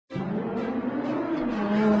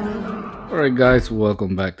Alright guys,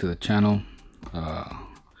 welcome back to the channel.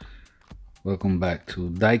 Welcome back to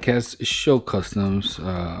Diecast Show Customs.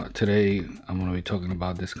 Today I'm going to be talking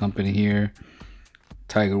about this company here,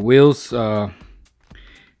 Tiger Wheels.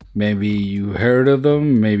 Maybe you heard of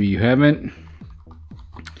them, maybe you haven't.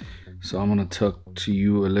 So I'm going to talk to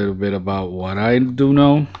you a little bit about what I do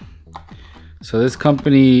know. So this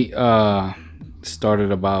company started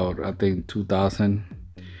about, I think, 2000,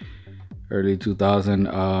 early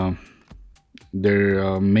 2000.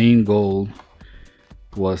 Their main goal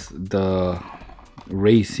was the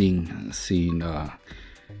racing scene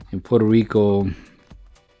in Puerto Rico.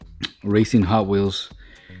 Racing Hot Wheels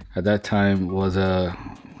at that time was a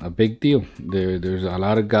big deal. There's a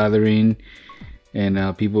lot of gathering,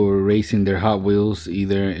 and people were racing their Hot Wheels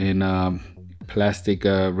either in plastic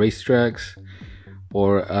racetracks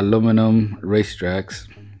or aluminum racetracks.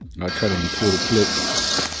 I'll try to include a clip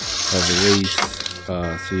of the race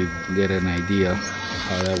so you can get an idea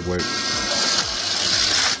how that works.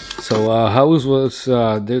 So Hot Wheels was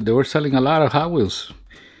they were selling a lot of Hot Wheels,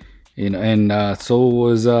 and so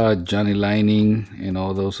was Johnny Lightning and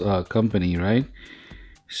all those company, right?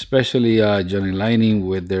 Especially Johnny Lightning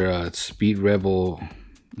with their Speed Rebel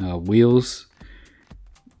wheels.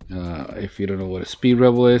 If you don't know what a Speed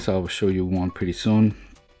Rebel is, I'll show you one pretty soon.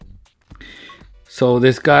 So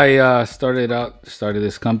this guy started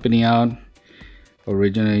this company out.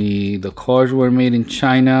 Originally, the cars were made in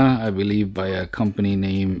China, I believe, by a company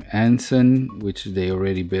named Anson, which they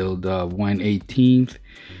already build 1/18th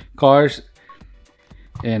cars.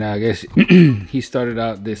 And I guess he started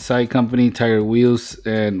out this side company, Tiger Wheels,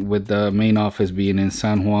 and with the main office being in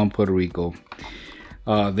San Juan, Puerto Rico.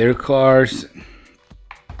 Their cars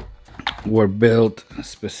were built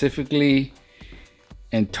specifically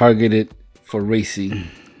and targeted for racing.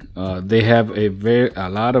 They have a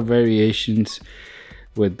lot of variations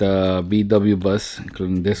with the VW bus,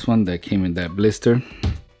 including this one that came in that blister.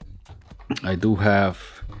 I do have,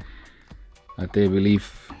 I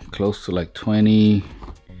believe, close to like 20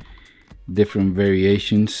 different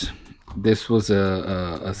variations. This was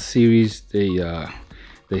a series. They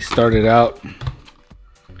started out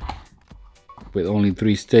with only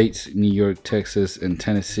 3 states: New York, Texas, and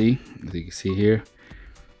Tennessee. As you can see here,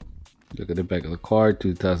 look at the back of the car.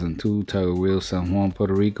 2002 Tiger Wheels, San Juan,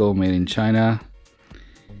 Puerto Rico, made in China.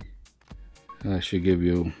 I should give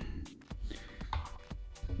you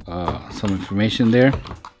some information there.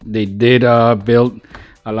 They did build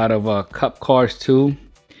a lot of cup cars too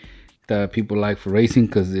that people like for racing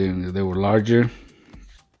because they were larger.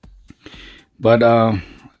 But a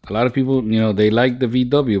lot of people, they like the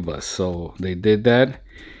VW bus, so they did that.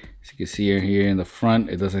 As you can see here in the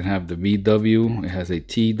front, it doesn't have the VW, it has a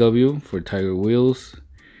TW for Tiger Wheels.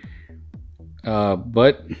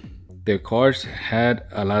 But their cars had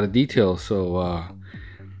a lot of details, so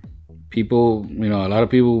people, a lot of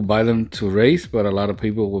people will buy them to race, but a lot of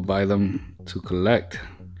people will buy them to collect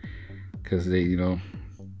because they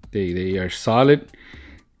are solid.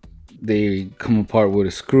 They come apart with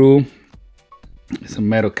a screw. It's a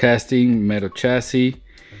metal casting, metal chassis,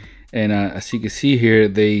 and as you can see here,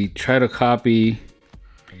 they try to copy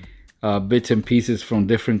bits and pieces from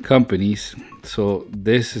different companies. So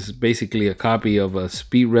this is basically a copy of a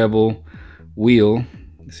Speed Rebel wheel.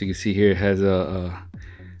 As you can see here, it has a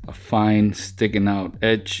fine sticking out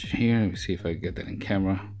edge here. Let me see if I can get that in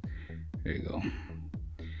camera. There you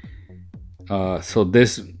go. So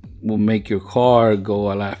this will make your car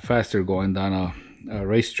go a lot faster going down a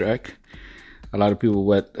racetrack. A lot of people,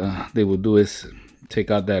 what they will do is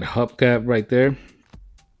take out that hubcap right there.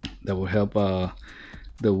 That will help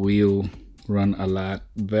the wheel run a lot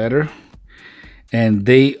better. And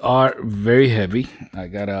they are very heavy. I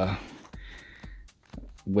got a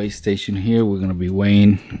weigh station here. We're gonna be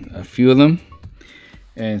weighing a few of them.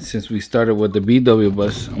 And since we started with the VW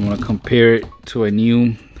bus, I'm gonna compare it to a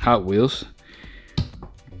new Hot Wheels.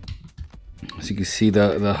 As you can see,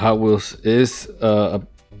 the Hot Wheels is a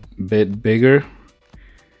bit bigger,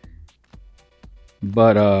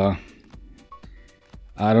 but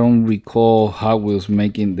I don't recall Hot Wheels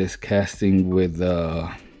making this casting with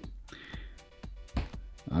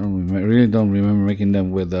really don't remember making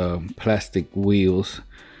them with plastic wheels.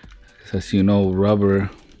 As you know, rubber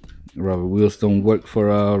wheels don't work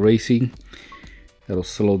for racing. That'll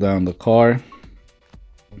slow down the car.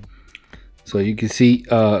 So you can see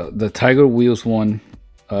the Tiger Wheels one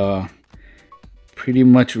pretty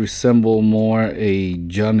much resemble more a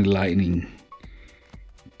Johnny Lightning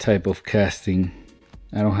type of casting.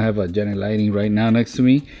 I don't have a Johnny Lightning right now next to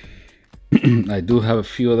me. I do have a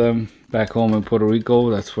few of them back home in Puerto Rico.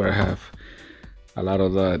 That's where I have a lot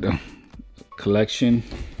of the collection.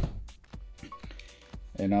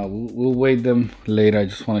 and we'll weigh them later. I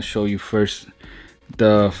just want to show you first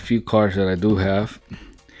the few cars that I do have.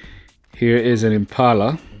 Here is an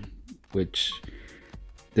Impala, which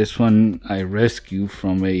this one I rescued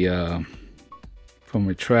from a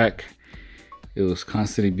track. It was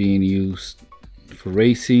constantly being used for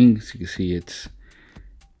racing. As you can see, it's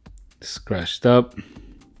scratched up,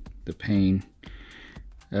 the paint.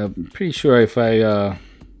 I'm pretty sure if I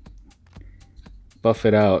buff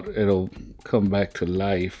it out, it'll come back to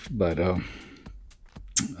life, but I'm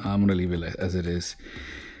gonna leave it as it is.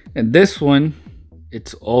 And this one,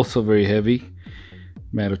 it's also very heavy.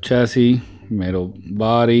 Metal chassis, metal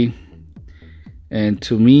body, and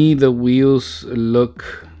to me the wheels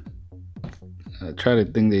look, I try to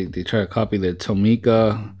think they try to copy the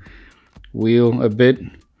Tomica wheel a bit,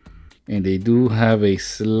 and they do have a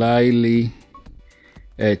slightly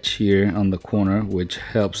edge here on the corner, which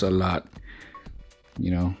helps a lot,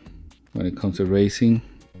 you know, when it comes to racing.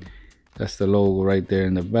 That's the logo right there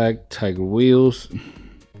in the back, Tiger wheels.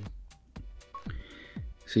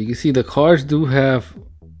 So you can see the cars do have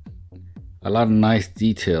a lot of nice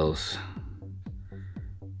details.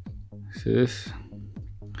 See this?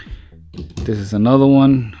 This is another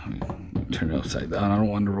one. Turn it upside down. I don't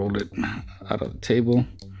want to roll it out of the table.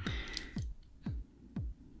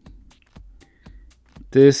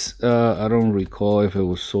 This, I don't recall if it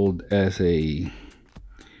was sold as a,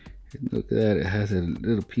 look at that, it has a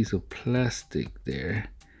little piece of plastic there.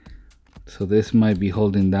 So this might be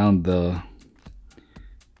holding down the,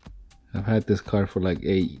 I've had this car for like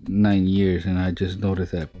 8-9 years, and I just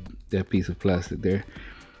noticed that piece of plastic there.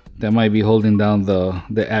 That might be holding down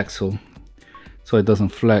the axle so it doesn't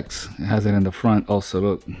flex. It has it in the front also,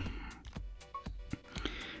 look.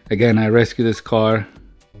 Again, I rescued this car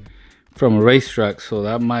from a racetrack, so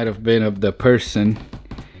that might have been the person.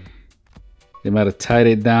 They might have tied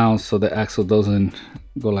it down so the axle doesn't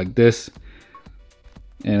go like this,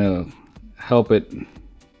 and help it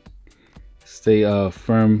stay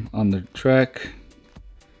firm on the track.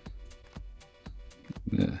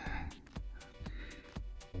 Yeah.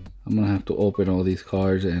 I'm gonna have to open all these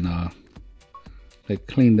cars and like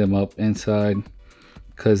clean them up inside,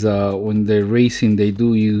 because when they're racing they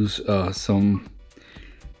do use some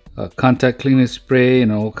contact cleaning spray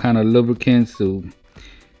and all kind of lubricants to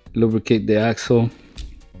lubricate the axle.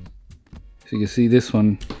 So you can see this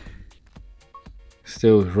one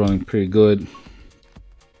still running pretty good.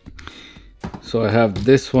 So I have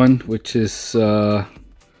this one, which is a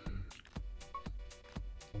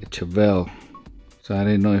Chevelle. So I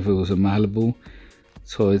didn't know if it was a Malibu.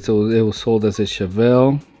 So it was sold as a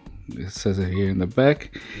Chevelle. It says it here in the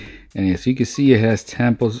back. And as you can see, it has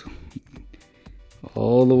tampons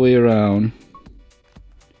all the way around.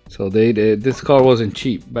 So this car wasn't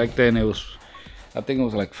cheap. Back then it was, I think it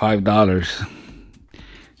was like $5.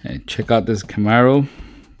 And check out this Camaro.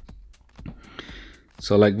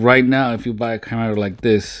 So like right now, if you buy a Camaro like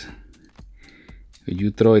this,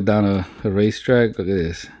 you throw it down a racetrack, look at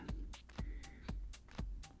this.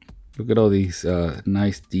 Look at all these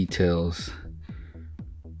nice details.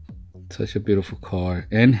 Such a beautiful car,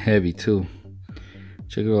 and heavy too.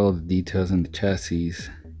 Check out all the details in the chassis.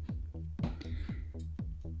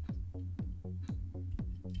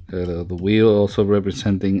 The wheel also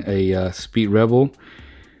representing a Speed Rebel.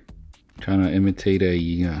 Trying to imitate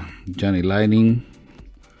a Johnny Lightning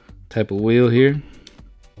type of wheel here.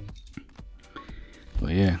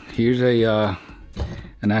 But yeah, here's a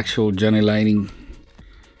an actual Johnny Lightning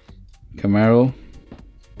Camaro.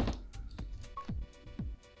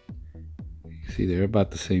 See, they're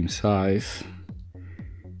about the same size,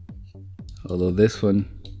 although this one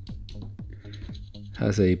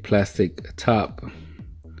has a plastic top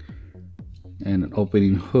and an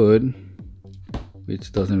opening hood,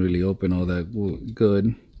 which doesn't really open all that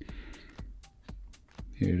good.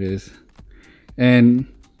 Here it is. And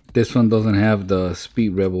this one doesn't have the Speed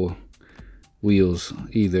Rebel wheels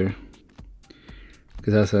either,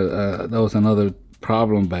 because that was another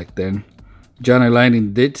problem back then. Johnny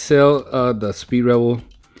Lightning did sell the Speed Rebel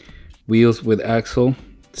wheels with axle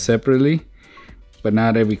separately, but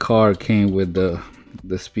not every car came with the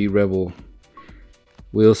Speed Rebel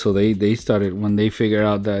wheels. So they started, when they figured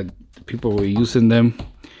out that people were using them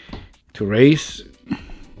to race,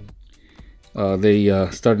 they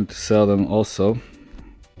started to sell them also.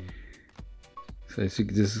 So as you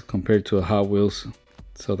can, this is compared to a Hot Wheels.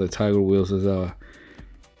 So the Tiger wheels is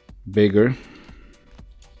bigger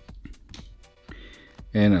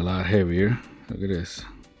and a lot heavier. Look at this.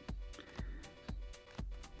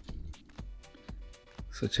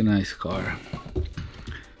 Such a nice car.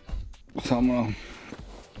 So I'm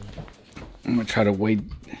gonna try to weigh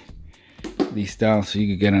these down so you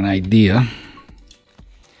can get an idea.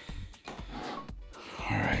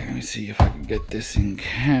 All right, let me see if I can get this in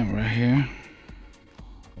camera here.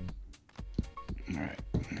 All right,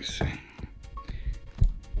 let me see.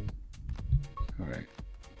 All right,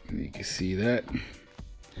 you can see that.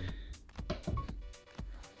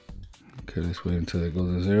 Okay, let's wait until it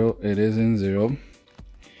goes to 0. It is in 0.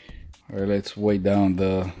 All right, let's weigh down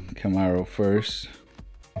the Camaro first.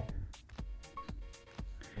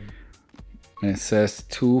 And it says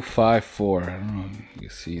 254. I don't know if you can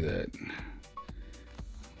see that.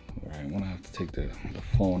 All right, I'm gonna have to take the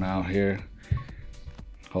phone out here.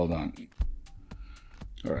 Hold on.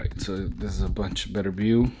 All right, so this is a much better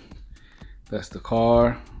view. That's the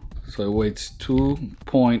car. So it weighs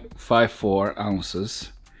 2.54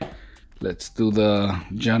 ounces. Let's do the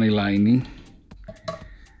Johnny Lightning.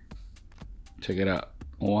 Check it out,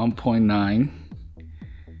 1.9.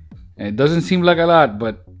 And it doesn't seem like a lot,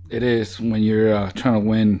 but it is when you're trying to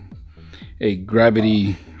win a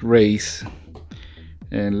gravity race.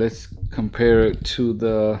 And let's compare it to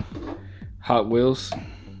the Hot Wheels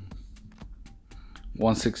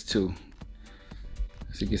 162.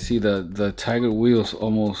 As you can see, the Tiger wheels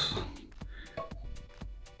almost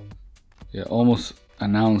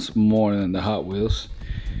an ounce more than the Hot Wheels.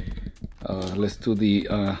 Let's do the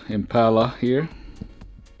Impala here,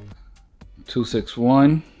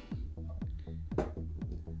 261.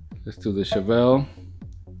 Let's do the Chevelle,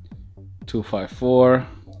 254.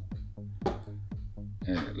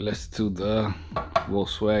 And let's do the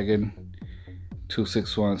Volkswagen,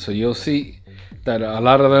 261. So you'll see that a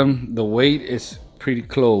lot of them, the weight is pretty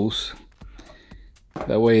close.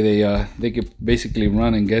 That way they could basically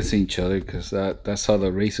run against each other, because that's how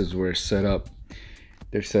the races were set up.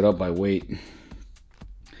 They're set up by weight.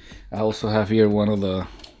 I also have here one of the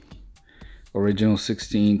original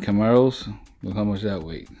 16 Camaros. Look how much that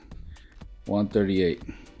weight. 138.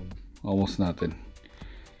 Almost nothing.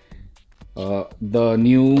 The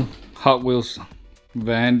new Hot Wheels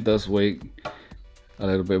van does weigh a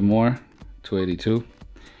little bit more, 282.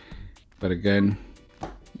 But again,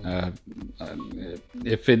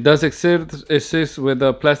 if it does exist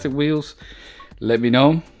with plastic wheels, let me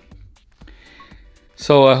know.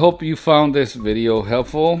 So I hope you found this video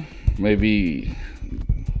helpful, maybe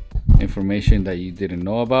information that you didn't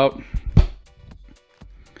know about.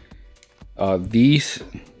 These,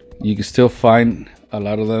 you can still find a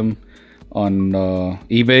lot of them on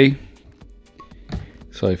eBay.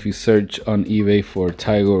 So if you search on eBay for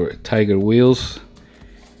Tiger wheels,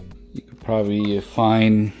 you could probably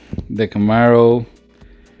find the Camaro.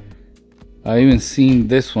 I even seen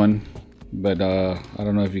this one, but I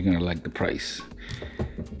don't know if you're gonna like the price.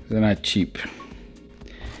 They're not cheap.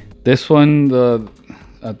 This one,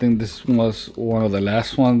 I think this was one of the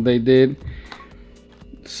last ones they did.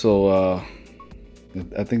 So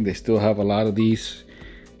I think they still have a lot of these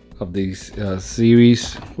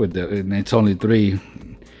series with and it's only 3,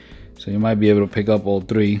 so you might be able to pick up all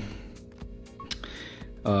 3.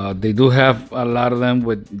 They do have a lot of them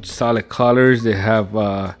with solid colors. They have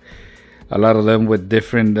a lot of them with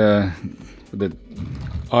different the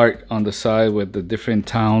art on the side with the different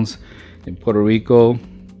towns in Puerto Rico.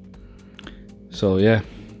 So yeah,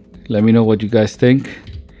 let me know what you guys think,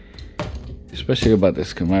 especially about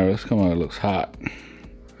this Camaro. This Camaro looks hot.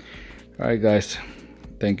 All right, guys,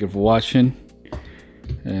 thank you for watching,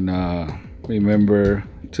 and remember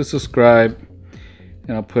to subscribe,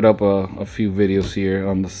 and I'll put up a few videos here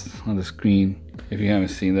on the screen. If you haven't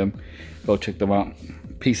seen them, go check them out.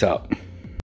 Peace out.